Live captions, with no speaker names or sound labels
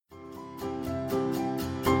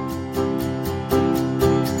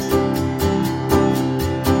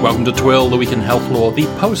Welcome to Twill, the Week in Health Law, the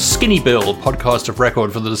post-Skinny Bill podcast of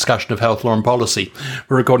record for the discussion of health law and policy.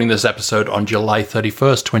 We're recording this episode on July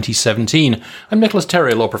 31st, 2017. I'm Nicholas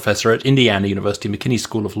Terry, a law professor at Indiana University McKinney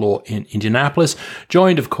School of Law in Indianapolis,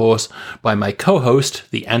 joined, of course, by my co-host,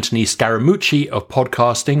 the Anthony Scaramucci of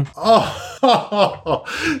podcasting. Oh,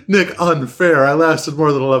 Nick, unfair. I lasted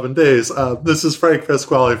more than 11 days. This is Frank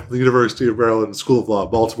Pasquale from the University of Maryland School of Law,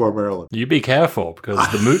 Baltimore, Maryland. You be careful, because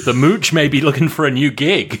the mooch may be looking for a new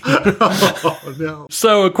gig. Oh, no.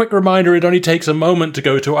 So a quick reminder, it only takes a moment to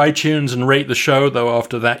go to iTunes and rate the show, though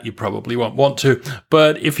after that you probably won't want to.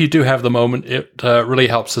 But if you do have the moment, it really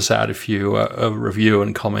helps us out if you review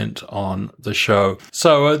and comment on the show.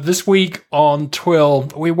 So this week on Twill,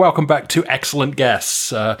 we welcome back two excellent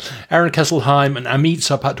guests. Aaron Kesselheim and Ameet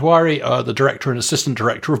Sarpatwari are the director and assistant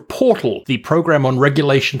director of Portal, the program on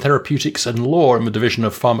regulation, therapeutics and law in the division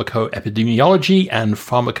of pharmacoepidemiology and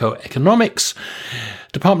pharmacoeconomics,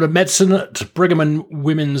 Department of Medicine at Brigham and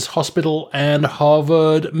Women's Hospital and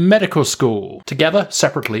Harvard Medical School. Together,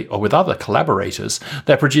 separately, or with other collaborators,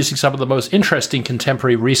 they're producing some of the most interesting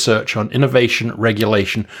contemporary research on innovation,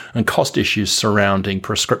 regulation, and cost issues surrounding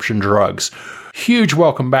prescription drugs. Huge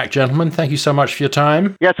welcome back, gentlemen. Thank you so much for your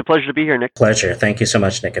time. Yeah, it's a pleasure to be here, Nick. Pleasure. Thank you so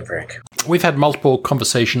much, Nick and Frank. We've had multiple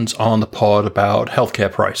conversations on the pod about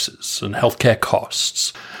healthcare prices and healthcare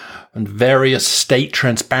costs, and various state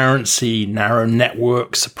transparency, narrow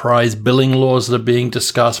network, surprise billing laws that are being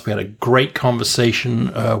discussed. We had a great conversation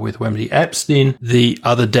with Wemdy Epstein the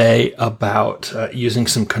other day about using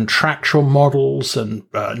some contractual models and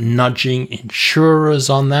nudging insurers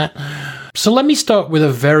on that. So let me start with a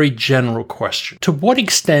very general question. To what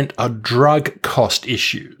extent are drug cost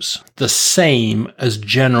issues the same as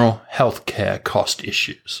general healthcare cost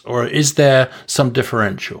issues? Or is there some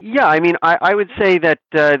differential? Yeah, I mean, I would say that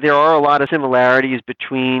there are a lot of similarities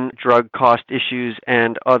between drug cost issues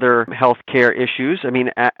and other healthcare issues. I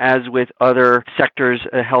mean, as with other sectors,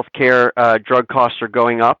 healthcare drug costs are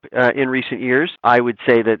going up in recent years. I would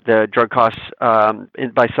say that the drug costs,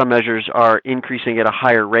 by some measures, are increasing at a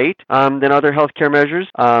higher rate than other healthcare measures.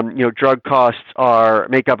 Drug costs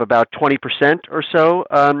make up about 20% or so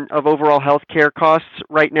of overall healthcare costs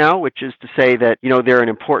right now, which is to say that they're an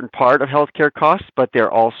important part of healthcare costs, but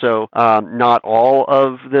they're also not all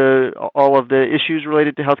of the issues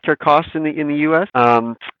related to healthcare costs in the U.S.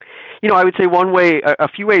 I would say a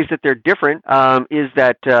few ways that they're different is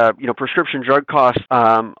that prescription drug costs,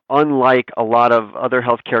 unlike a lot of other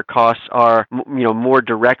healthcare costs, are more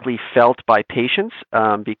directly felt by patients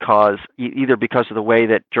either because of the way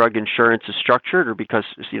that drug insurance is structured, or because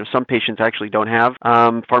some patients actually don't have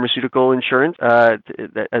pharmaceutical insurance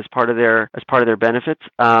as part of their benefits,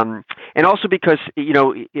 and also because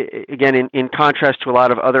again, in contrast to a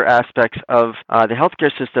lot of other aspects of the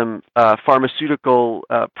healthcare system, pharmaceutical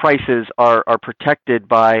prices are protected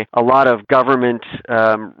by a lot of government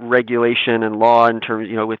regulation and law in terms,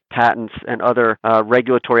 with patents and other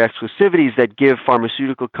regulatory exclusivities that give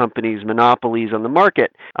pharmaceutical companies monopolies on the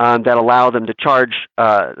market that allow them to charge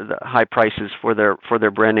the high prices for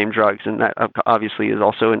their brand name drugs, and that obviously is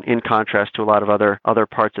also in contrast to a lot of other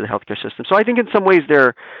parts of the healthcare system. So I think in some ways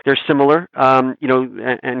they're similar, and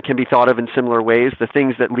can be thought of in similar ways. The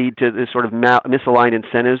things that lead to this sort of misaligned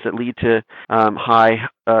incentives that lead to high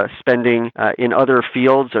spending in other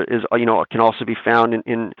fields can also be found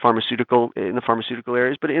in the pharmaceutical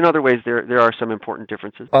areas, but in other ways there are some important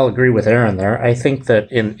differences. I'll agree with Aaron there. I think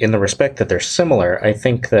that in the respect that they're similar, I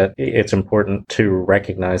think that it's important to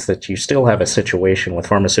recognize that you still have a situation with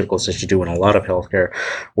pharmaceuticals, as you do in a lot of healthcare,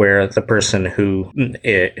 where the person who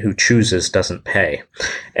chooses doesn't pay,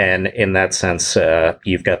 and in that sense,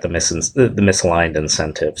 you've got the misaligned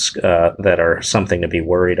incentives that are something to be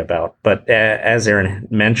worried about. But as Aaron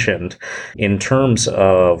mentioned, in terms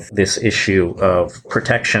of this issue of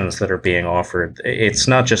protections that are being offered, it's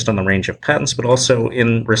not just on the range of patents, but also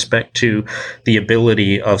in respect to the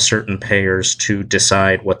ability of certain payers to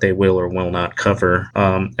decide what they will or will not cover,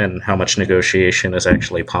 and how much negotiation is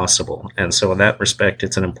actually possible. And so in that respect,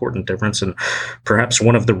 it's an important difference, and perhaps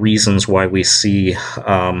one of the reasons why we see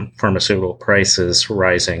pharmaceutical prices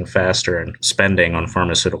rising faster and spending on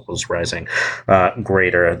pharmaceuticals rising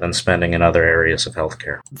greater than spending in other areas of healthcare.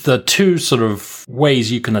 The two sort of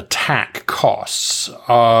ways you can attack costs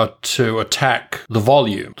are to attack the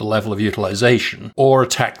volume, the level of utilization, or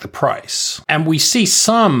attack the price. And we see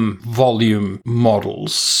some volume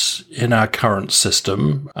models in our current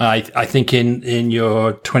system. I think in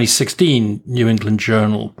your 2016 New England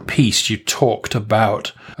Journal piece, you talked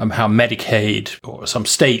about how Medicaid or some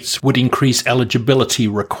states would increase eligibility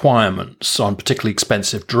requirements on particularly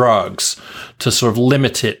expensive drugs to sort of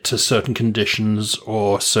limit it to certain conditions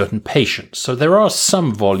or certain patients. So there are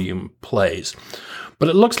some volume plays. But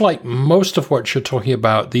it looks like most of what you're talking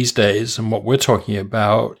about these days and what we're talking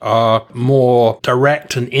about are more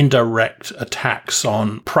direct and indirect attacks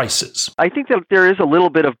on prices. I think that there is a little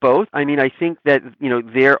bit of both. I mean, I think that,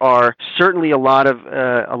 there are certainly a lot of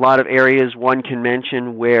areas one can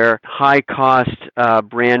mention where high-cost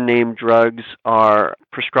brand name drugs are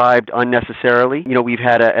prescribed unnecessarily. We've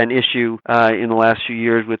had an issue in the last few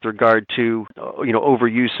years with regard to,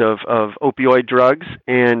 overuse of opioid drugs.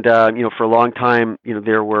 And, for a long time,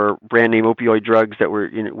 there were brand name opioid drugs that were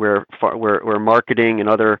where marketing and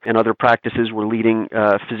other practices were leading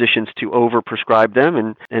physicians to overprescribe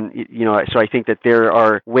them, so I think that there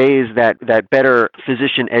are ways that better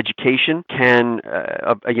physician education can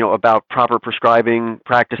about proper prescribing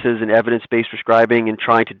practices and evidence-based prescribing, and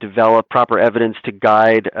trying to develop proper evidence to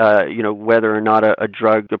guide whether or not a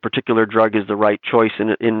particular drug is the right choice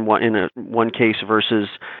in one case versus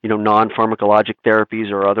non-pharmacologic therapies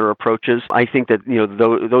or other approaches. I think that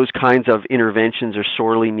those kinds of interventions are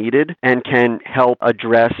sorely needed and can help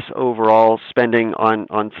address overall spending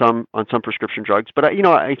on some prescription drugs. But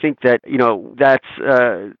I think that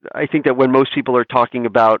I think that when most people are talking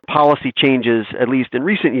about policy changes, at least in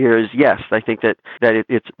recent years, yes, I think that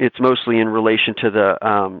it's mostly in relation to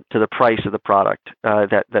the price of the product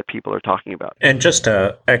that people are talking about. And just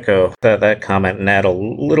to echo that comment and add a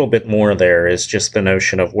little bit more, there is just the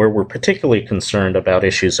notion of where we're particularly concerned about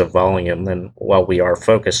issues of volume, and while we are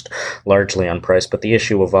focused largely on price, but the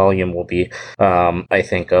issue of volume will be, I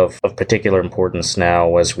think, of particular importance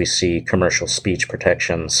now as we see commercial speech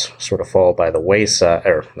protections sort of fall by the wayside,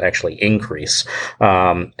 or actually increase,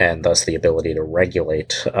 and thus the ability to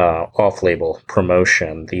regulate off-label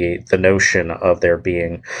promotion. The notion of there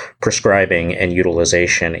being prescribing and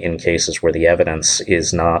utilization in cases where the evidence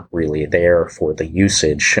is not really there for the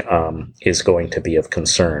usage is going to be of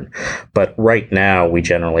concern. But right now, we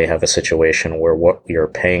generally have a situation where what we are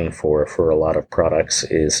paying for a lot of products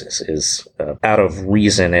is out of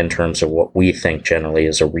reason in terms of what we think generally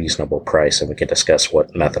is a reasonable price, and we can discuss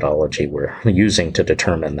what methodology we're using to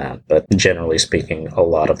determine that. But generally speaking, a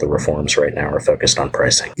lot of the reforms right now are focused on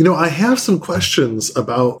pricing. I have some questions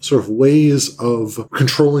about sort of ways of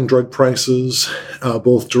controlling drug prices,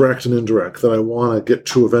 both direct and indirect, that I want to get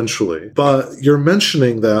to eventually. But you're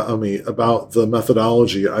mentioning that, Ameet, about the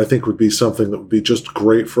methodology, I think would be something that would be just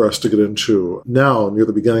great for us to get into now near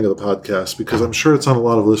the beginning of the podcast, because I'm sure it's on a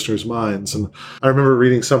lot of listeners' minds. And I remember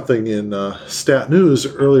reading something in Stat News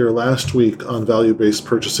earlier last week on value-based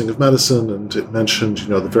purchasing of medicine, and it mentioned,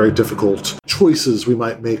 the very difficult choices we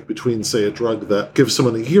might make between, say, a drug that gives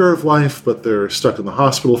someone a year of life, but they're stuck in the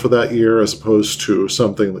hospital for that year, as opposed to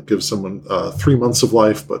something that gives someone 3 months of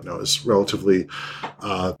life, but is relatively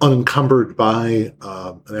unencumbered by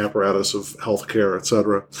an apparatus of healthcare, et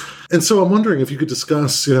cetera. And so I'm wondering if you could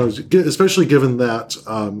discuss, especially given that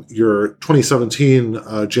your 2017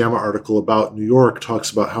 JAMA article about New York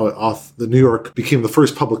talks about how the New York became the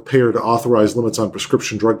first public payer to authorize limits on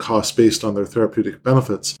prescription drug costs based on their therapeutic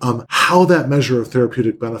benefits, how that measure of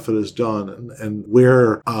therapeutic benefit is done, and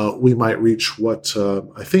where we might reach what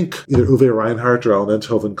I think either Uwe Reinhardt or Alan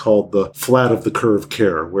Enthoven called the flat of the curve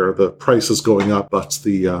care, where the price is going up, but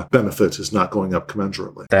the benefit is not going up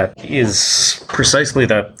commensurately. That is precisely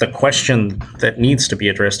the question that needs to be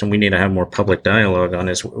addressed, and we need to have more public dialogue on,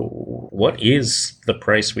 is what is the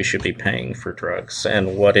price we should be paying for drugs,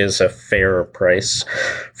 and what is a fair price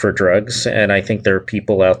for drugs. And I think there are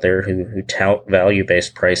people out there who tout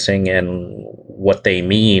value-based pricing, and what they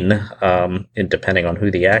mean, and depending on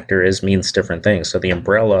who the actor is, means different things. So the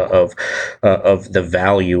umbrella of the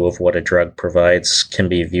value of what a drug provides can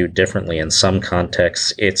be viewed differently. In some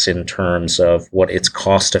contexts, it's in terms of what its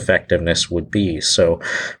cost effectiveness would be. So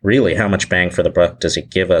really, how much bang for the buck does it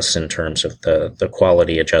give us in terms of the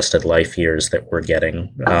quality adjusted life years that we're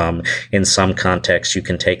getting? In some contexts, you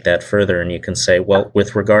can take that further and you can say, well,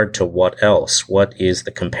 with regard to what else? What is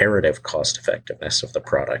the comparative cost effectiveness of the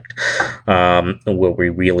product? Will we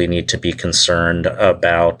really need to be concerned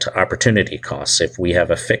about opportunity costs? If we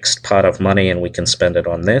have a fixed pot of money and we can spend it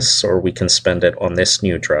on this, or we can spend it on this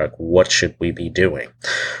new drug, what should we be doing?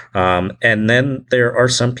 And then there are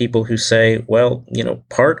some people who say, well,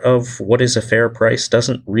 part of what is a fair price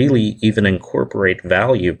doesn't really even incorporate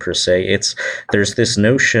value per se. There's this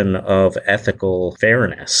notion of ethical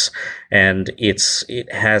fairness. And it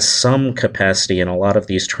has some capacity, and a lot of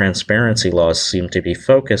these transparency laws seem to be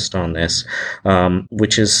focused on this,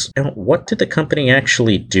 which is, what did the company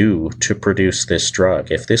actually do to produce this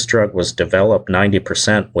drug? If this drug was developed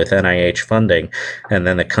 90% with NIH funding, and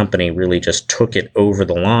then the company really just took it over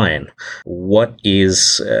the line, what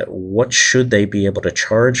should they be able to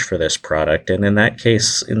charge for this product? And in that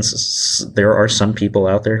case, there are some people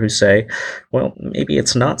out there who say, well, maybe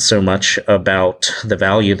it's not so much about the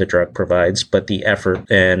value the drug provides, but the effort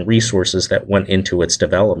and resources that went into its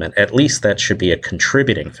development. At least that should be a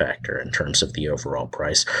contributing factor in terms of the overall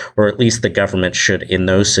price, or at least the government should, in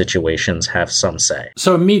those situations, have some say.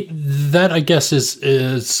 So, Ameet, that, I guess,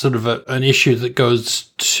 is sort of an issue that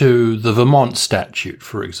goes to the Vermont statute,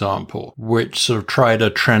 for example, which sort of tried a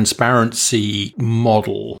transparency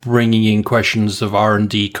model, bringing in questions of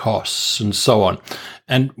R&D costs and so on.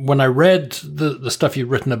 And when I read the stuff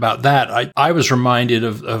you've written about that, I was reminded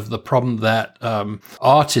of the problem that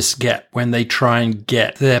artists get when they try and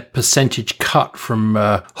get their percentage cut from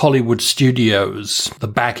Hollywood studios, the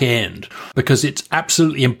back end, because it's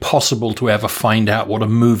absolutely impossible to ever find out what a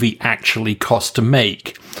movie actually costs to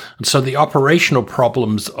make. And so the operational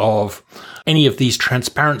problems of any of these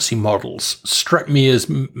transparency models struck me as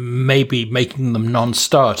maybe making them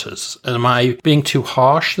non-starters. Am I being too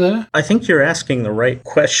harsh there? I think you're asking the right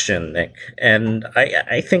question, Nick. And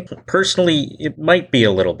I think personally it might be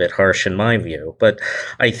a little bit harsh in my view, but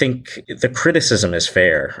I think the criticism is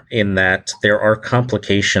fair in that there are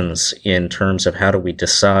complications in terms of how do we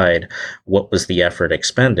decide what was the effort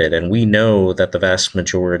expended. And we know that the vast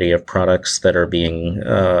majority of products that are being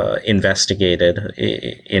investigated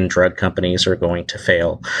in drug companies are going to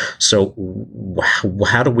fail. So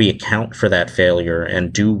how do we account for that failure?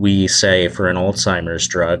 And do we, say, for an Alzheimer's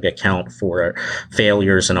drug, account for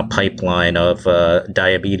failures in a pipeline of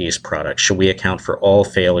diabetes products? Should we account for all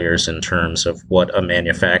failures in terms of what a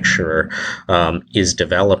manufacturer is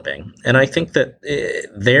developing? And I think that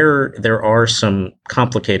there are some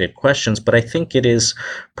complicated questions, but I think it is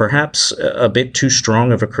perhaps a bit too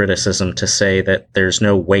strong of a criticism to say that there's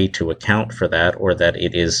no way to account for that, or that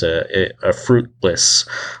it is a fruitless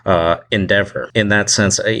endeavor. In that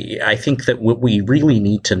sense, I think that what we really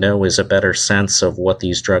need to know is a better sense of what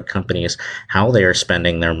these drug companies, how they are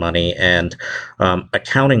spending their money, and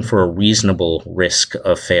accounting for a reasonable risk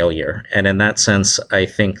of failure. And in that sense, I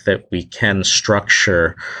think that we can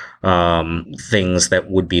structure things that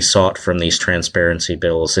would be sought from these transparency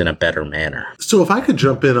bills in a better manner. So if I could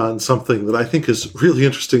jump in on something that I think is really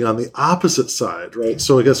interesting on the opposite side, right?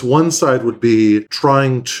 So I guess one side would be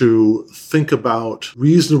trying to think about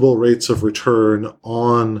reasonable rates of return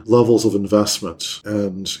on levels of investment.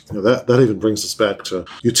 And that even brings us back to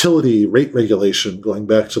utility rate regulation, going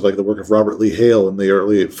back to like the work of Robert Lee Hale in the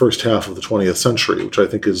early first half of the 20th century, which I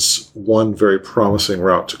think is one very promising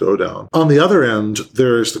route to go down. On the other end,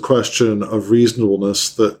 there's the question of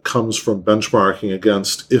reasonableness that comes from benchmarking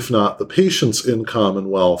against, if not the patient's income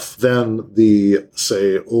and wealth, then the,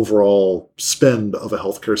 say, overall spend of a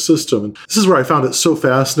healthcare system. And this is where I found it so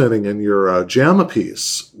fascinating in your JAMA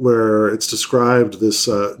piece, where it's described this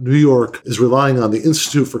New York is relying on the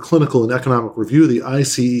Institute for Clinical and Economic Review, the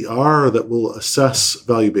ICER, that will assess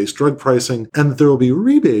value-based drug pricing, and there will be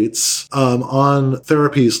rebates on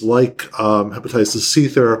therapies like hepatitis C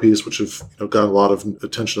therapies, which have gotten a lot of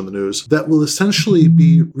attention in the news, that will essentially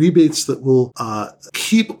be rebates that will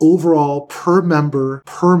keep overall per member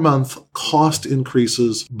per month cost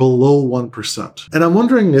increases below 1%. And I'm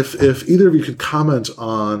wondering if either of you could comment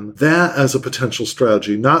on that as a potential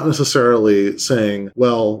strategy, not necessarily saying,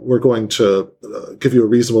 well, we're going to give you a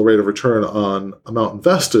reasonable rate of return on amount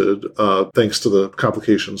invested, thanks to the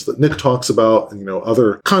complications that Nick talks about, and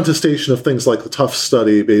other contestation of things like the Tufts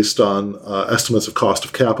study based on estimates of cost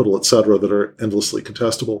of capital, et cetera, that are endlessly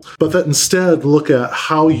contestable. But that instead look at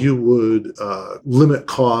how you would limit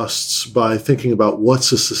costs by thinking about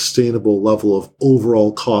what's a sustainable level of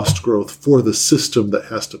overall cost growth for the system that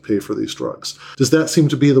has to pay for these drugs. Does that seem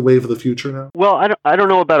to be the wave of the future now? Well, I don't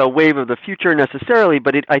know about a wave of the future necessarily,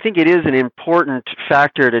 but I think it is an important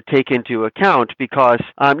factor to take into account because,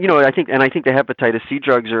 I think the hepatitis C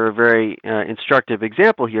drugs are a very instructive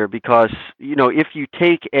example here because, if you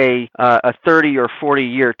take a 30 or 40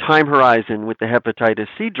 year time horizon with the hepatitis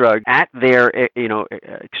C drug at their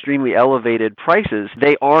extremely elevated prices,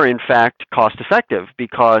 they are in fact cost effective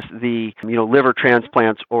because the liver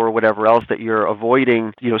transplants or whatever else that you're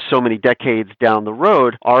avoiding so many decades down the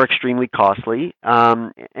road are extremely costly.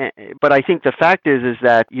 But I think the fact is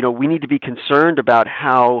that we need to be concerned about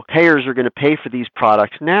how payers are going to pay for these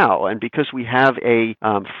products now, and because we have a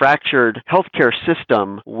fractured healthcare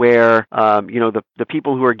system where the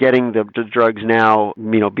people who are getting the drugs now,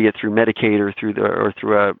 be it through Medicaid or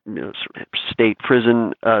through a state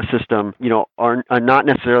prison system, are not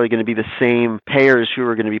necessarily going to be the same payers who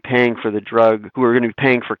are going to be paying for the drug, who are going to be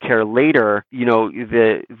paying for care later.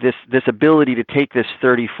 This ability to take this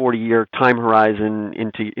 30, 40-year time horizon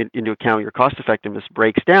into account, your cost effectiveness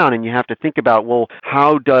breaks down, and you have to think about, well,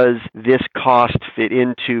 how does this cost fit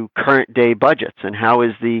into current day budgets, and how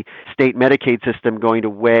is the state Medicaid system going to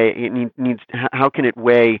weigh? How can it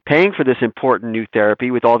weigh paying for this important new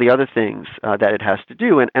therapy with all the other things that it has to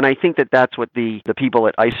do? And I think that that's what the people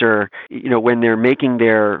at ICER, when they're making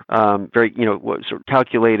their very sort of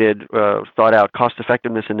calculated, thought out cost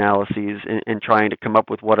effectiveness analyses and trying to come up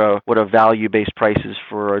with what a value based price is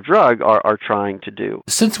for a drug are trying to do.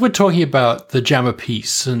 Since we're talking about the JAMA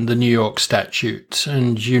piece and the New York statute,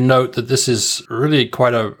 and you note that this is really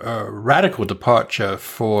quite a radical departure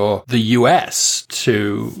for the US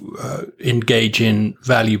to engage in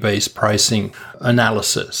value-based pricing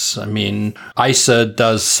analysis. I mean, ICER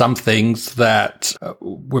does some things that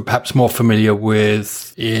we're perhaps more familiar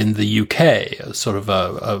with in the UK, sort of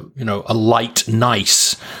a light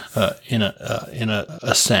nice in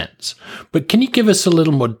a sense. But can you give us a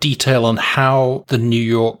little more detail on how the New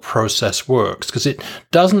York process works? Because it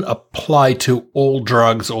doesn't apply to all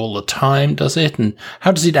drugs all the time, does it? And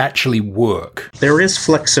how does it actually work? There is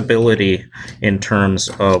flexibility in terms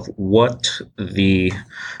of what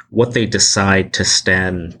they decide to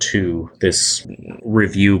stand to this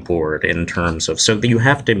review board in terms of, so that you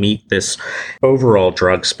have to meet this overall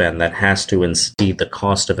drug spend that has to exceed the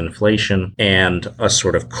cost of inflation and a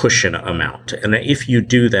sort of cushion amount. And if you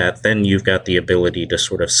do that, then you've got the ability to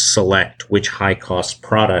sort of select which high cost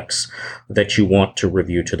products that you want to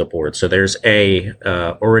review to the board. So there's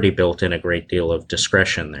already built in a great deal of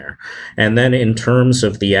discretion there. And then in terms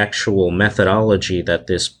of the actual methodology that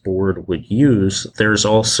this board would use, there's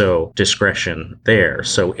also discretion there.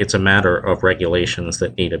 So it's a matter of regulations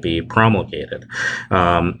that need to be promulgated.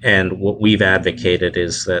 And what we've advocated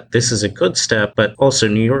is that this is a good step, but also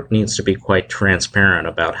New York needs to be quite transparent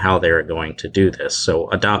about how they're going to do this. So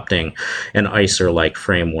adopting an ICER-like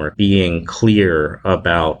framework, being clear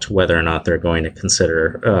about whether or not they're going to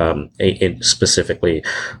consider specifically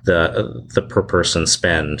the per person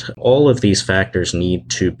spend. All of these factors need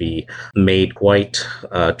to be made quite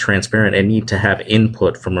transparent and need to have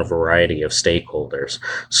input from a variety of stakeholders.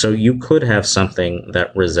 So you could have something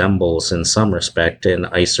that resembles in some respect an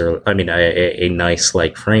ICER, a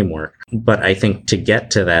NICE-like framework. But I think to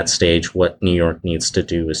get to that stage, what New York needs to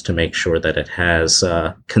do is to make sure that it has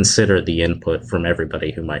considered the input from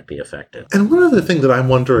everybody who might be affected. And one other thing that I'm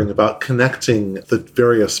wondering about connecting the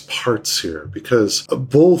various parts here, because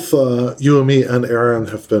both you and me and Aaron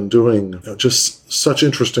have been doing just such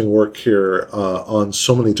interesting work here on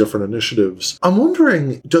so many different initiatives. I'm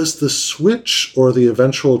wondering, does the switch or the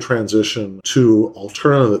eventual transition to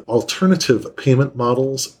alternative payment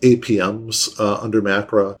models, APMs, under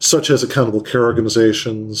MACRA, such as accountable care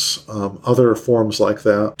organizations, other forms like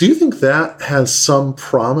that, do you think that has some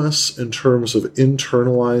promise in terms of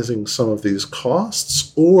internalizing some of these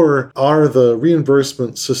costs? Or are the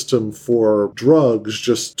reimbursement system for drugs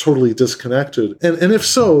just totally disconnected? And if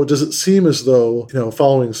so, does it seem as though,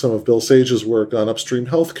 following some of Bill Sage's work on upstream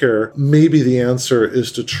healthcare, maybe the answer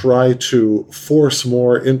is to try to force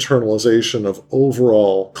more internalization of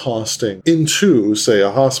overall costing into, say, a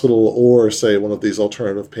hospital or, say, one of these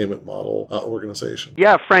alternative payment model organizations?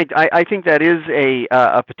 Yeah, Frank, I think that is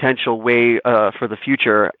a potential way for the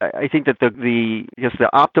future. I think that the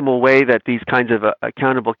optimal way that these kinds of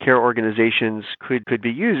accountable care organizations could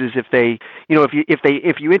be used is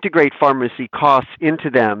if you integrate pharmacy costs into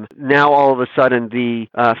them. Now all of a sudden the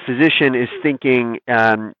physician is thinking,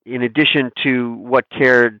 in addition to what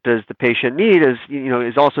care does the patient need,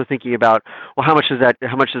 is also thinking about, well, how much does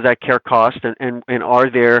that care cost, and are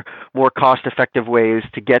there more cost effective ways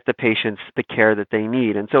to get the patients the care that they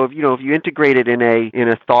need. And so if you integrate it in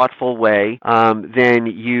a thoughtful way, then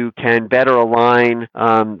you can better align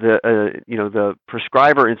the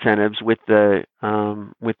prescriber incentives with the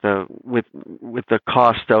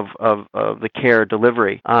cost of the care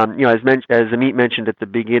delivery. As Ameet mentioned at the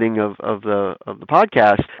beginning of the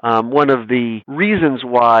podcast, one of the reasons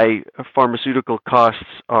why pharmaceutical costs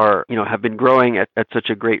have been growing at such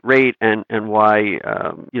a great rate, and why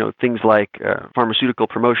things like pharmaceutical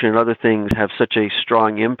promotion and other things have such a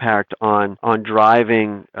strong impact on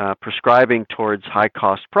driving prescribing towards high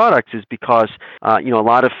cost products, is because a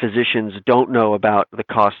lot of physicians don't know about the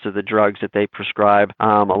cost of the drugs that they prescribe.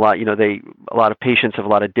 A lot of patients have a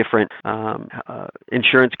lot of different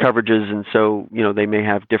insurance coverages, and so they may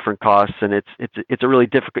have different costs, and it's a really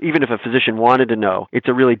difficult. Even if a physician wanted to know, it's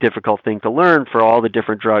a really difficult thing to learn for all the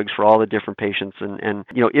different drugs for all the different patients. And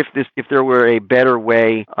if there were a better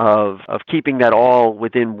way of keeping that all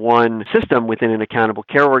within one system, within an accountable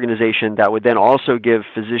care organization, that would then also give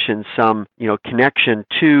physicians some connection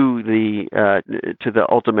to the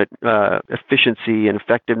ultimate efficiency and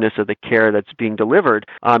effectiveness of the care that's being delivered,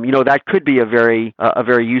 that could be a very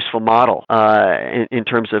useful model in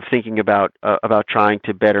terms of thinking about trying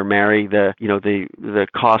to better marry the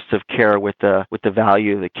costs of care with the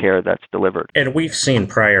value of the care that's delivered. And we've seen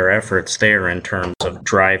prior efforts there in terms of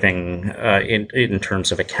driving in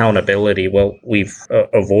terms of accountability. Well, we've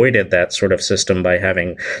avoided that sort of system by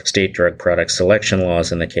having state drug product selection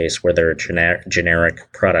laws in the case where there are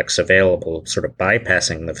generic products available, sort of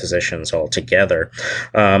bypassing the physicians altogether.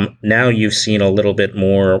 Now you've seen a little bit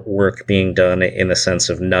more work being done in the sense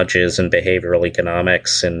of nudges and behavioral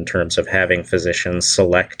economics in terms of having physicians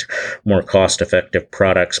select more cost-effective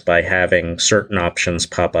products by having certain options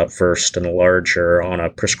pop up first and larger on a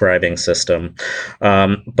prescribing system.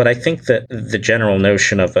 But I think that the general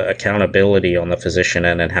notion of accountability on the physician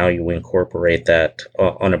end and how you incorporate that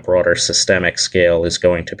on a broader systemic scale is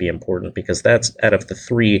going to be important, because that's out of the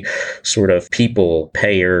three sort of people,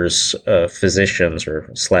 payers, physicians or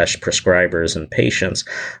 / prescribers and patients,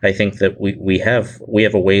 I think that we have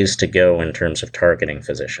a ways to go in terms of targeting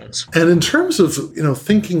physicians. And in terms of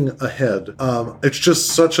thinking ahead, it's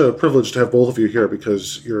just such a privilege to have both of you here,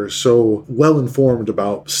 because you're so well informed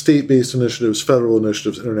about state-based initiatives, federal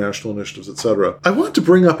initiatives, international initiatives, etc. I want to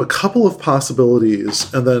bring up a couple of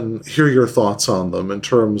possibilities and then hear your thoughts on them in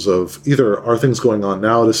terms of either are things going on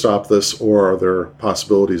now to stop this, or are there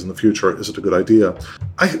possibilities in the future? Is it a good idea?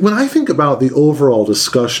 When I think about the overall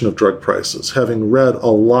discussion of drug prices, having read a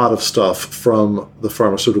lot of stuff from the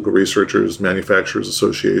Pharmaceutical Researchers Manufacturers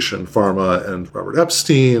Association, Pharma, and Robert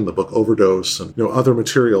Epstein, the book Overdose, and other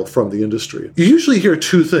material from the industry, you usually hear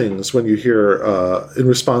two things when you hear in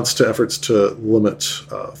response to efforts to limit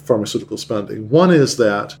pharmaceutical spending. One is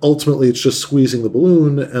that ultimately it's just squeezing the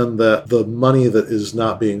balloon, and that the money that is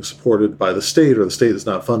not being supported by the state, or the state is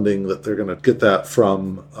not funding, that they're going to get that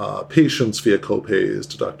from patients via copays,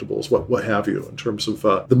 deductibles, what have you, in terms of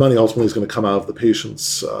the money ultimately is going to come out of the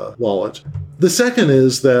patient's wallet. The second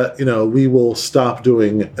is that, we will stop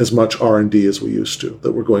doing as much R&D as we used to,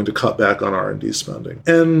 that we're going to cut back on R&D spending.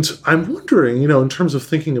 And I'm wondering, in terms of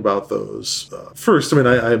thinking about those, first,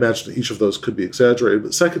 I imagine each of those could be exaggerated,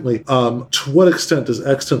 but secondly, to what extent does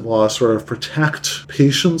extant law sort of protect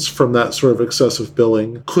patients from that sort of excessive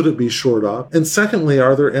billing? Could it be shored up? And secondly,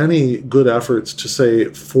 are there any good efforts to, say,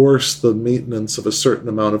 force the maintenance of a certain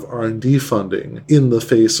amount of R&D funding in the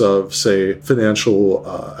face of, say, financial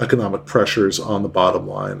economic pressures on the bottom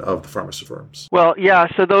line of the pharmacy firms? Well, yeah,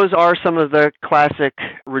 so those are some of the classic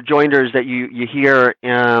rejoinders that you hear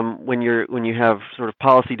when you have sort of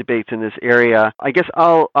policy debates in this area. I guess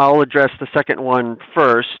I'll address the second one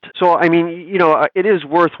first. So, it is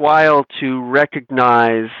worthwhile to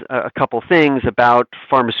recognize a couple things about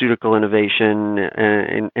pharmaceutical innovation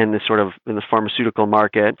in the pharmaceutical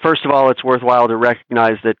market. First of all, it's worthwhile to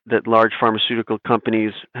recognize that large pharmaceutical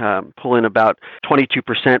companies pull in about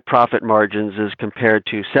 22% profit margins as compared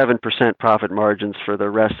to 7% profit margins for the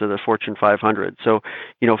rest of the Fortune 500. So,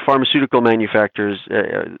 pharmaceutical manufacturers,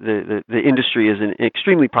 the industry is an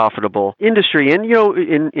extremely profitable industry, and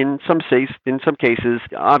in some cases,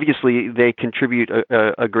 obviously they contribute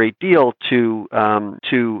a great deal to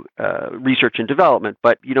research and development.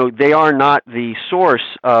 But they are not the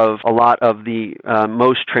source of a lot of the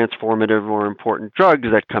most transformative or important important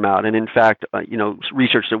drugs that come out. And in fact,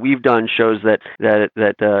 research that we've done shows that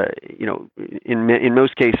in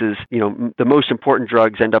most cases, the most important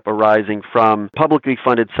drugs end up arising from publicly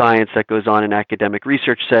funded science that goes on in academic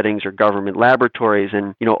research settings or government laboratories.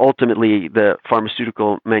 And, ultimately, the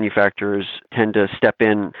pharmaceutical manufacturers tend to step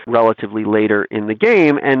in relatively later in the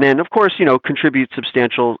game and then, of course, contribute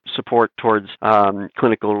substantial support towards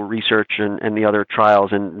clinical research and the other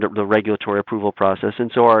trials and the regulatory approval process,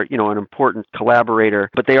 and so are, an important collaborator,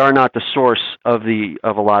 but they are not the source of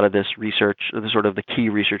a lot of this research, the sort of the key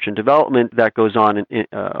research and development that goes on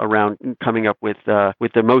around coming up with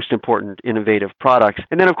the most important innovative products.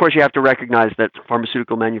 And then, of course, you have to recognize that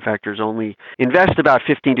pharmaceutical manufacturers only invest about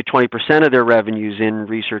 15 to 20% of their revenues in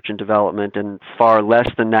research and development, and far less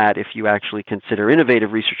than that if you actually consider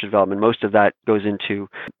innovative research and development. Most of that goes into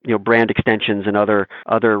brand extensions and other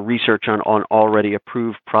research on already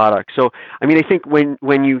approved products. So, I think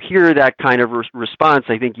when you hear that kind of response,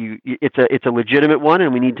 I think it's a legitimate one,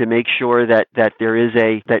 and we need to make sure that there is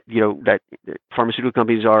that pharmaceutical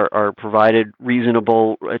companies are provided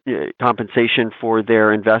reasonable compensation for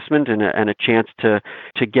their investment and a chance to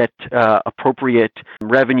get appropriate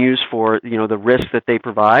revenues for the risk that they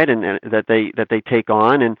provide and that they take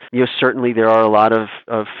on. And certainly there are a lot of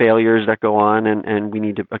failures that go on, and we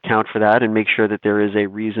need to account for that and make sure that there is a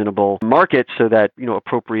reasonable market so that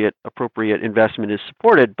appropriate investment is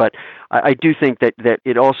supported. But I do think that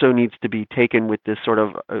it also needs to be taken with this sort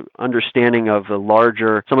of understanding of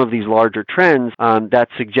some of these larger trends that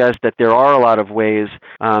suggest that there are a lot of ways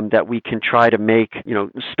that we can try to make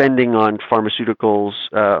spending on pharmaceuticals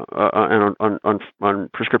and on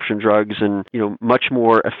prescription drugs and much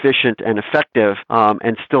more efficient and effective,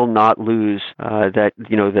 and still not lose the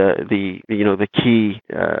key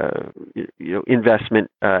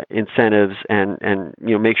investment incentives and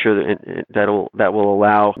make sure that will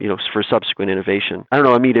allow for subsequent innovation. I don't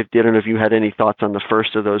know, Ameet, if you had any thoughts on the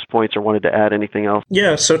first of those points or wanted to add anything else.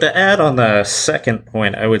 Yeah, so to add on the second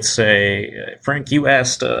point, I would say, Frank, you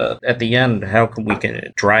asked at the end how we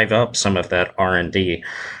can drive up some of that R&D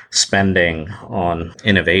spending on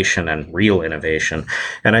innovation and real innovation.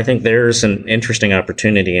 And I think there's an interesting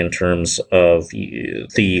opportunity in terms of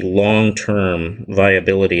the long-term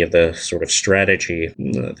viability of the sort of strategy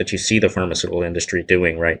that you see the pharmaceutical industry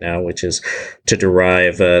doing right now, which is to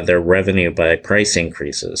derive their revenue by price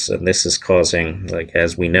increases. And this is causing,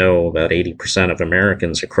 as we know, about 80% of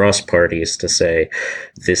Americans across parties to say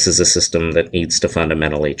this is a system that needs to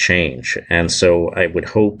fundamentally change. And so I would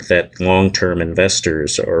hope that long-term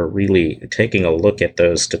investors are really taking a look at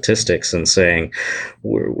those statistics and saying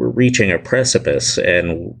we're reaching a precipice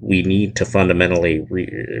and we need to fundamentally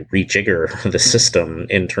rejigger the system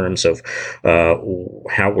in terms of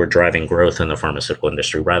how we're driving growth in the pharmaceutical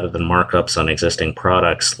industry. Rather than markups on existing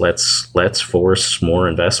products, let's force more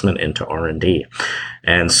investment into R&D.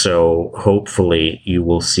 And so hopefully you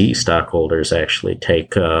will see stockholders actually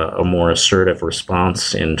take a more assertive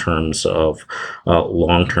response in terms of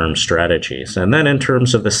long-term strategies. And then in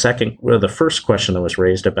terms of the first question that was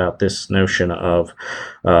raised about this notion of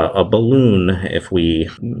a balloon, if we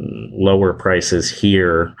lower prices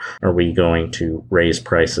here, are we going to raise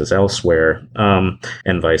prices elsewhere,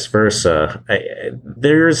 and vice versa?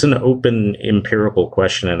 There's an open empirical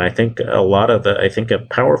question, and I think a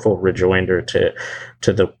powerful rejoinder to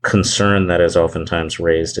the concern that is oftentimes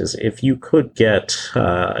raised is if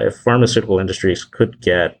pharmaceutical industries could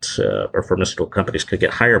get, or pharmaceutical companies could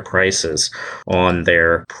get higher prices on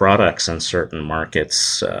their products in certain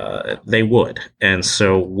markets, they would. And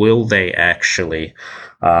so will they actually,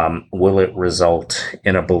 will it result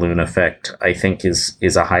in a balloon effect? I think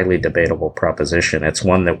is a highly debatable proposition. It's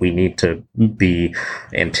one that we need to be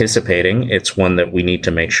anticipating. It's one that we need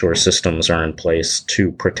to make sure systems are in place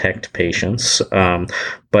to protect patients.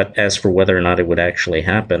 But as for whether or not it would actually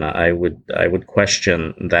happen, I would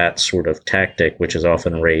question that sort of tactic, which is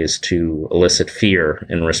often raised to elicit fear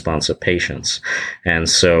in response of patients. And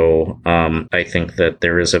so I think that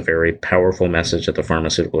there is a very powerful message that the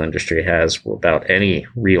pharmaceutical industry has about any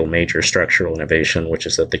real major structural innovation, which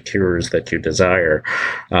is that the cures that you desire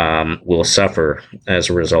will suffer as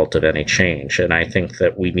a result of any change. And I think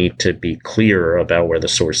that we need to be clear about where the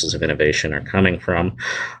sources of innovation are coming from,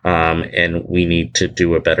 and we need to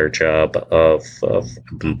do a better job of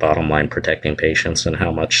bottom line protecting patients and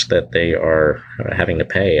how much that they are having to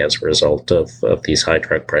pay as a result of these high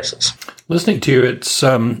drug prices. Listening to you,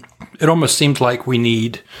 it almost seems like we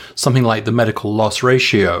need something like the medical loss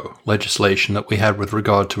ratio legislation that we had with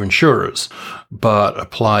regard to insurers, but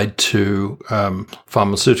applied to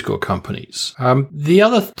pharmaceutical companies. The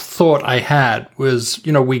other thought I had was,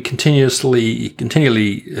 we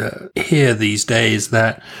continually hear these days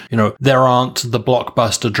that, there aren't the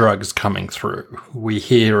blockbuster drugs coming through. We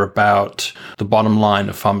hear about the bottom line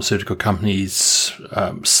of pharmaceutical companies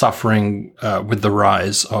suffering with the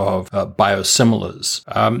rise of biosimilars.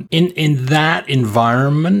 In that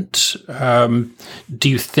environment, do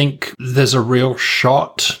you think there's a real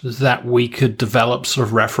shot that we could develop sort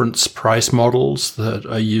of reference price models that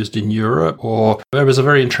are used in Europe? Or there was a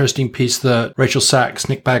very interesting piece that Rachel Sachs,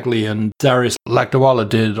 Nick Bagley, and Darius Lakdawala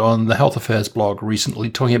did on the Health Affairs blog recently,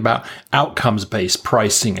 talking about outcomes-based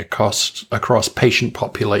pricing across patient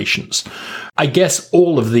populations. I guess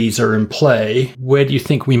all of these are in play. Where do you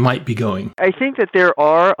think we might be going? I think that there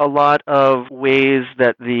are a lot of ways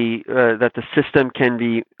that the system can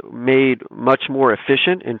be made much more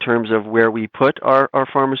efficient in terms of where we put our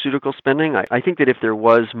pharmaceutical spending. I think that if there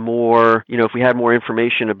was more, if we had more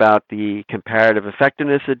information about the comparative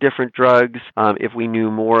effectiveness of different drugs, if we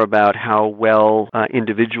knew more about how well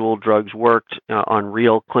individual drugs worked on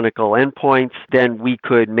real clinical endpoints, then we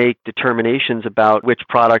could make determinations about which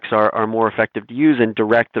products are more effective to use and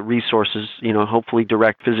direct the resources, hopefully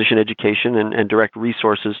direct physician education and direct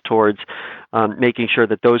resources towards making sure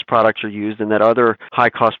that those products are used and that other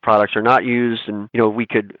high-cost products are not used. And,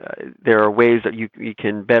 there are ways that you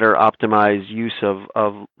can better optimize use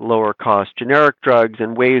of lower-cost generic drugs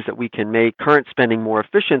and ways that we can make current spending more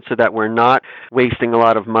efficient so that we're not wasting a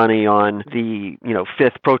lot of money on the,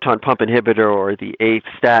 fifth proton pump inhibitor or the eighth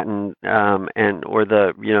statin or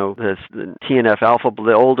the TNF alpha,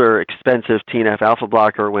 the older expensive TNF alpha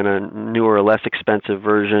blocker when a newer, less expensive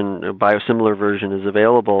version, a biosimilar version is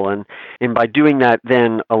available. And by doing that,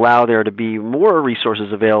 then allow there to be more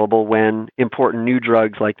resources available when important new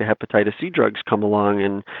drugs like the hepatitis C drugs come along,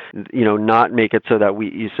 and not make it so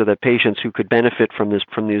that patients who could benefit from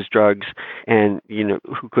these drugs and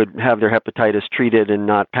who could have their hepatitis treated and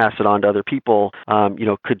not pass it on to other people,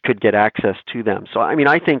 could get access to them. So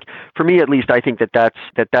I think, for me at least, I think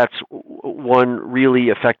that's one really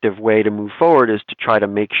effective way to move forward, is to try to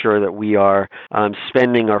make sure that we are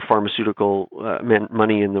spending our pharmaceutical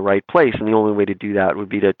money in the right place. And the only way to do that would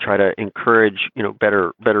be to try to encourage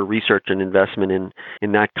better research and investment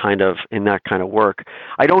in that kind of work.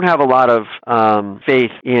 I don't have a lot of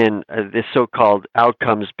faith in this so-called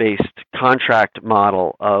outcomes-based contract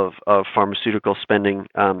model of pharmaceutical spending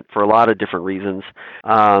for a lot of different reasons.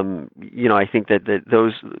 I think that's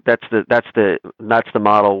the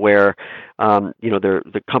model where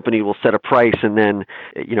the company will set a price, and then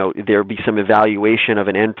there'll be some evaluation of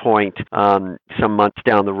an endpoint some months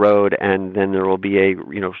down the road, and then there will be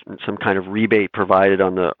some kind of rebate provided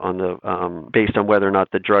on the based on whether or not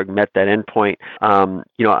the drug met that endpoint.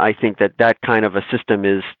 I think that kind of a system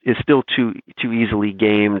is still too easily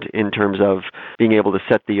gamed in terms of being able to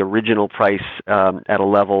set the original price at a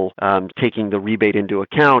level taking the rebate into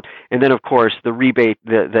account, and then of course the rebate,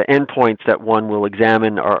 the endpoints that one will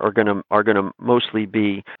examine are going to mostly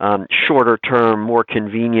be shorter term, more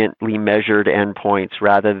conveniently measured endpoints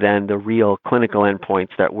rather than the real clinical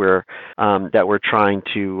endpoints that we're trying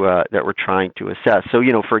to assess. So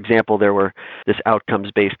for example, there were this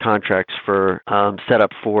outcomes-based contracts set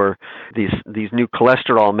up for these new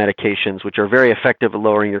cholesterol medications, which are very effective at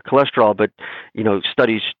lowering your cholesterol, but the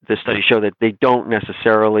studies show that they don't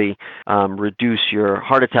necessarily reduce your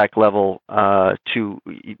heart attack level to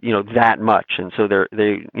that much, and so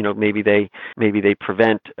maybe they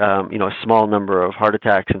prevent a small number of heart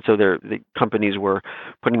attacks, and so the companies were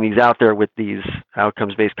putting these out there with these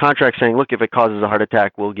outcomes-based contracts, saying, look, if it causes a heart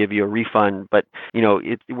attack, we'll give you a refund, but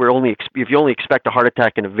if you only expect a heart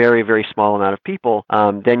attack in a very, very small amount of people,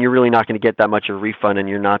 then you're really not going to get that much of a refund, and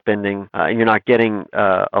you're not getting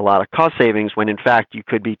a lot of cost savings, when in fact you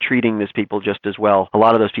could be treating a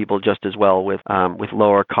lot of those people just as well with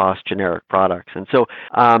lower cost generic products. And so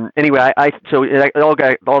anyway, all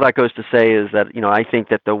that goes to say is that I think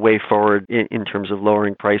that the way forward in terms of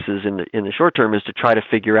lowering prices in the short term is to try to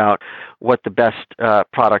figure out what the best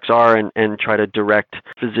products are and try to direct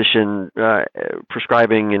physician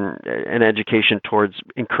prescribing and education towards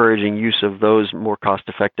encouraging use of those more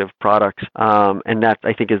cost-effective products. And that,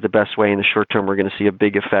 I think, is the best way in the short term. We're going to see a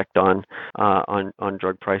big effect on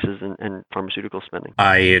drug prices and pharmaceutical spending.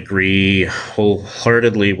 I agree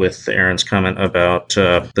wholeheartedly with Aaron's comment about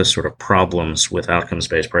the sort of problems with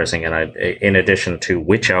outcomes-based pricing And in addition to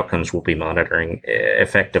which outcomes we'll be monitoring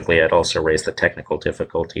effectively, I'd also raise the technical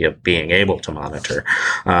difficulty of being able to monitor,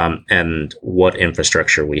 and what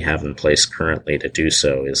infrastructure we have in place currently to do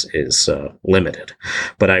so is limited.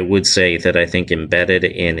 But I would say that I think embedded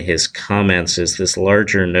in his comments is this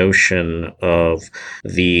larger notion of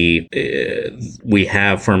we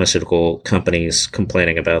have pharmaceutical companies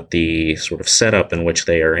complaining about the sort of setup in which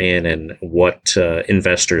they are in and what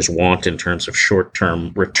investors want in terms of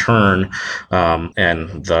short-term return,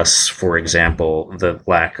 and thus, for example, the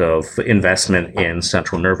lack of investment in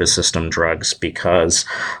central nervous system drugs because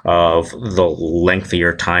of the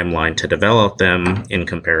lengthier timeline to develop them in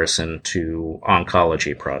comparison to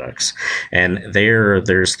oncology products. And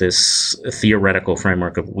there's this theoretical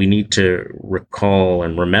framework of we need to recall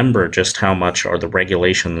and remember just how much are the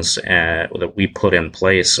regulations that we put in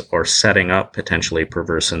place are setting up potentially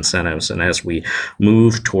perverse incentives. And as we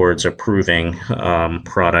move towards approving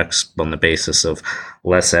products on the basis of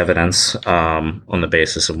less evidence, on the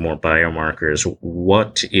basis of more biomarkers,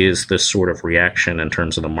 what is the sort of reaction in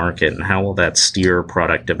terms of the market, and how will that steer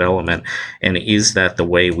product development? And is that the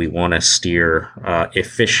way we want to steer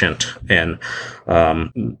efficient and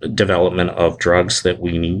development of drugs that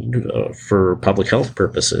we need for public health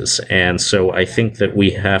purposes? And so I think that we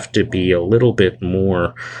have to be a little bit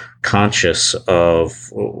more conscious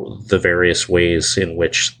of the various ways in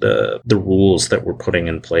which the rules that we're putting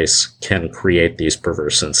in place can create these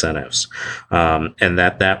perverse incentives, and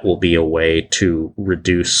that will be a way to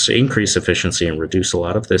increase efficiency and reduce a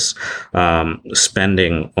lot of this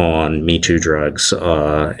spending on Me Too drugs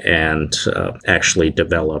and actually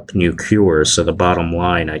develop new cures. So the bottom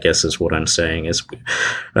line, I guess, is what I'm saying is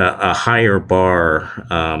a higher bar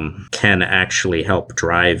can actually help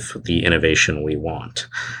drive the innovation we want.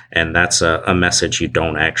 And that's a message you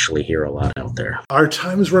don't actually hear a lot out there. Our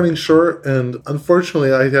time is running short, and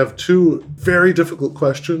unfortunately, I have two very difficult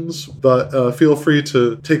questions, but feel free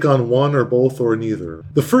to take on one or both or neither.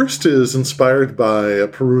 The first is inspired by a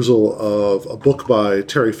perusal of a book by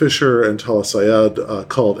Terry Fisher and Tala Syed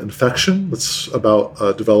called Infection. It's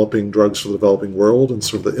about developing drugs for the developing world and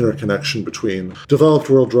sort of the interconnection between developed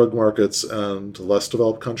world drug markets and less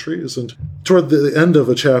developed countries. And toward the end of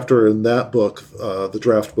a chapter in that book, the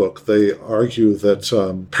draft book, they argue that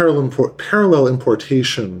parallel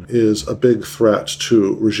importation is a big threat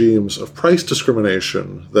to regimes of price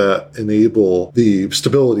discrimination that enable the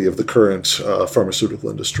stability of the current pharmaceutical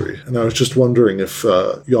industry. And I was just wondering if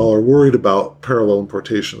y'all are worried about parallel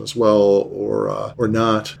importation as well or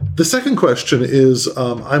not. The second question is,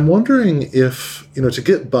 I'm wondering if, to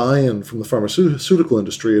get buy-in from the pharmaceutical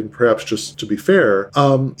industry, and perhaps just to be fair,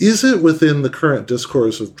 is it within the current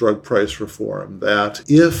discourse of drug price reform that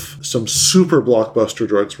if some super blockbuster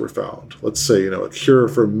drugs were found, let's say, a cure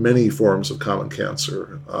for many forms of common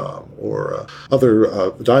cancer, or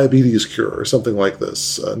other diabetes cure or something like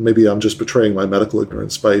this, maybe I'm just betraying my medical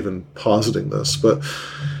ignorance by even positing this, but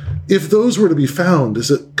if those were to be found,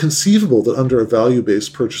 is it conceivable that under a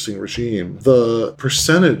value-based purchasing regime, the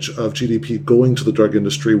percentage of GDP going to the drug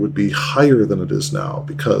industry would be higher than it is now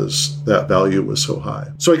because that value was so high?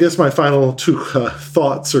 So I guess my final two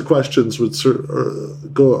thoughts or questions would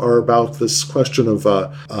are about this question of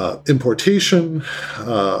importation,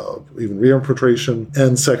 even reimportation,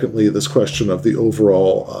 and secondly, this question of the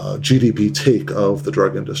overall GDP take of the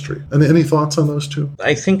drug industry. And any thoughts on those two?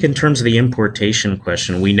 I think in terms of the importation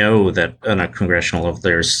question, we know that on a congressional level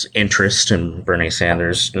there's interest in Bernie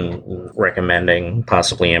Sanders recommending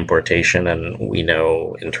possibly importation, and we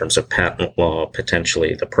know in terms of patent law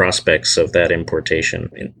potentially the prospects of that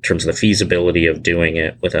importation in terms of the feasibility of doing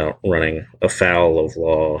it without running afoul of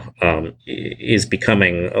law is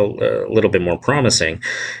becoming a little bit more promising.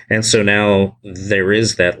 And so now there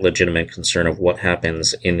is that legitimate concern of what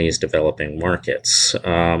happens in these developing markets.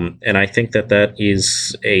 And I think that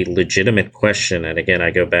is a legitimate question. And again,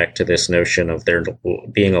 I go back to this notion of there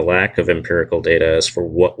being a lack of empirical data as for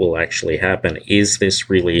what will actually happen. Is this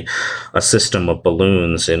really a system of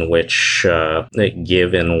balloons in which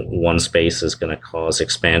give in one space is going to cause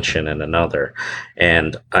expansion in another?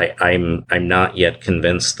 And I'm not yet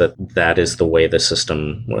convinced that is the way the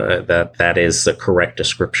system, that is the correct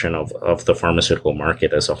description of the pharmaceutical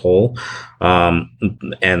market as a whole.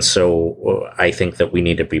 And so I think that we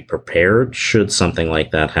need to be prepared should something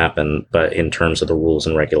like that happen, but in terms of the rules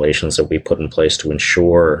and regulations regulations that we put in place to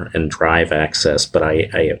ensure and drive access. But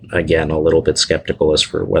I again, a little bit skeptical as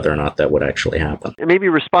for whether or not that would actually happen. And maybe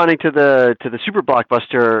responding to the super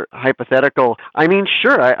blockbuster hypothetical, I mean,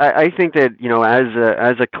 sure, I think that,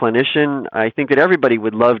 as a clinician, I think that everybody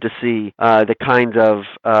would love to see the kinds of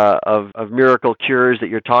miracle cures that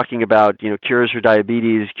you're talking about, cures for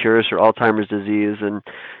diabetes, cures for Alzheimer's disease, and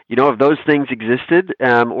if those things existed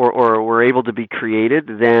or were able to be created,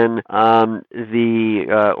 then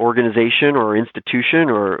the organization or institution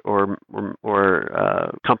or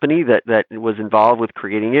company that was involved with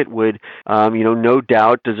creating it would, no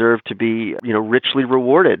doubt deserve to be, richly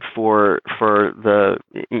rewarded for the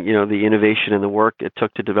innovation and the work it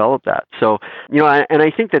took to develop that. So, and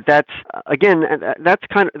I think that's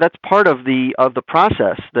part of the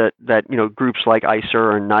process that groups like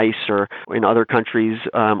ICER or NICE or in other countries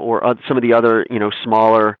or some of the other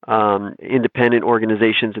smaller independent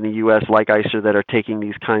organizations in the U.S. like ICER that are taking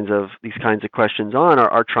these kinds of questions on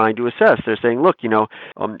are trying to assess. They're saying, look,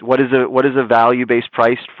 what is a value-based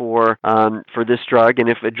price for this drug, and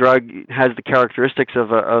if a drug has the characteristics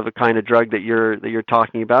of a kind of drug that you're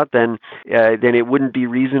talking about, then it wouldn't be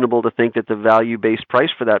reasonable to think that the value-based price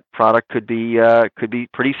for that product could be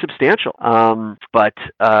pretty substantial. But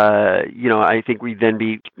I think we'd then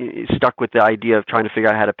be stuck with the idea of trying to figure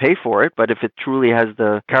out how to pay for it. But if it truly has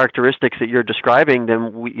the characteristics that you're describing,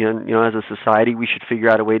 then we, as a society, we should figure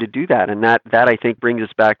out a way to do that. And that I think brings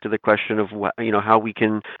us back to the question of how we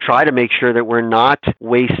can try to make sure that we're not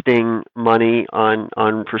wasting money on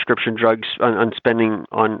prescription drugs, on spending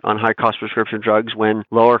on high cost prescription drugs when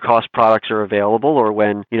lower cost products are available, or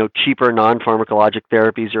when cheaper non-pharmacologic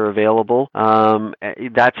therapies are available.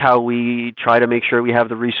 That's how we try to make sure we have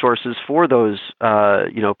the resources for those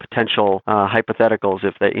potential hypotheticals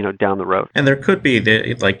if they down the road. And there could be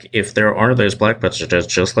if there are those blockbusters,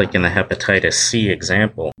 just like in the hepatitis C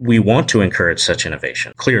example, we want to encourage such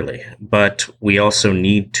innovation, clearly, but we also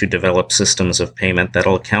need to develop systems of payment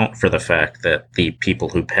that'll account for the fact that the people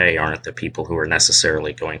who pay aren't the people who are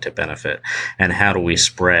necessarily going to benefit. And how do we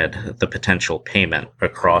spread the potential payment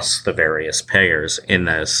across the various payers in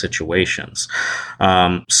those situations?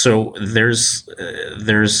 So there's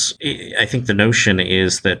I think the notion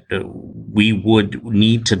is that we would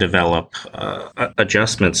need to develop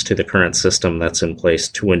adjustments to the current system that's in place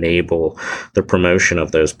to enable the promotion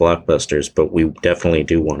of those blockbusters, but we definitely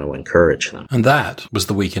do want to encourage them. And that was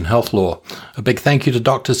the Week in Health Law. A big thank you to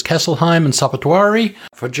Drs. Kesselheim and Sarpatwari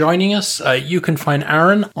for joining us. You can find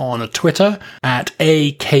Aaron on Twitter at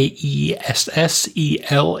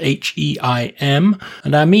AKESSELHEIM,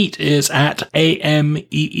 and Ameet is at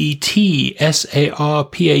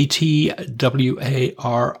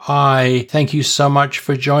AMEETSARPATWARI. Thank you so much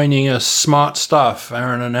for joining us. Smart stuff,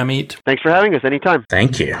 Aaron and Ameet. Thanks for having us anytime.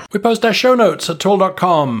 Thank you. We post our show notes at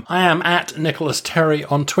tool.com. I am at Nicholas Terry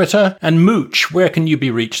on Twitter. And Mooch, where can you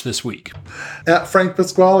be reached this week? At Frank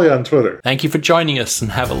Pasquale on Twitter. Thank you for joining us,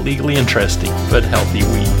 and have a legally interesting but healthy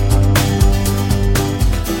week.